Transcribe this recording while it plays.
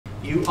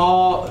You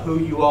are who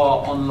you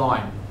are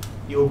online.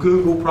 Your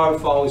Google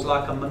profile is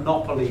like a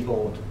monopoly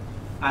board.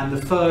 And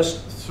the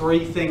first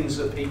 3 things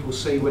that people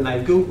see when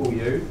they Google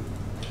you,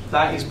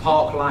 that is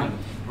Park Lane,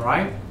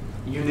 right?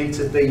 You need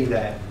to be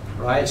there,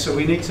 right? So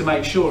we need to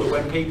make sure that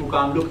when people go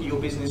and look at your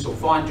business or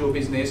find your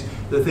business,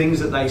 the things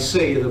that they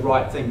see are the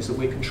right things, that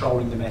we're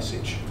controlling the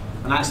message.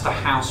 And that's the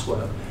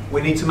housework.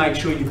 We need to make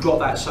sure you've got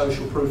that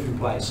social proof in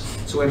place.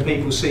 So when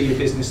people see your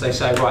business, they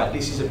say, right,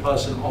 this is a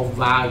person of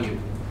value,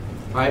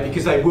 right?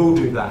 Because they will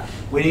do that.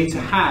 We need to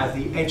have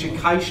the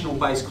educational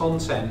based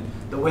content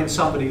that when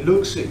somebody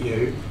looks at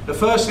you, the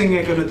first thing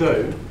they're going to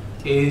do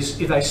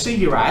is, if they see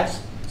your ads,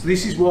 so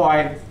this is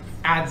why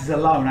ads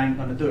alone ain't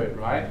going to do it,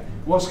 right?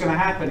 What's going to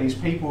happen is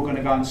people are going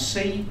to go and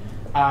see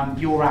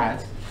your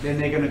ad, then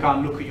they're going to go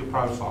and look at your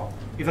profile.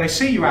 If they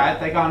see your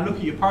ad, they go and look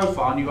at your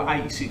profile and you've got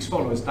 86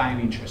 followers, they ain't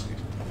interested.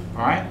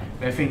 Alright?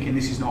 They're thinking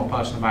this is not a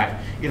person of value.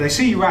 If they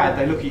see your ad,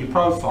 they look at your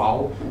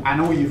profile and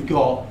all you've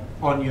got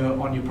on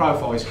your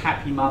profile is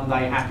happy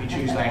Monday, happy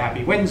Tuesday,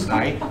 happy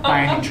Wednesday, they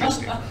ain't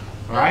interested.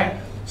 Alright?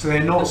 So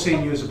they're not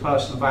seeing you as a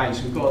person of value,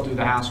 so we've got to do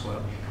the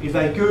housework. If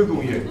they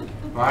Google you,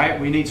 right,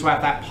 we need to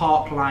have that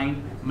Park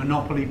Lane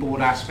monopoly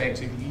board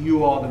aspect. If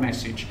you are the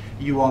message,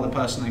 you are the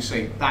person they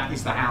see. That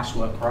is the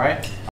housework, right?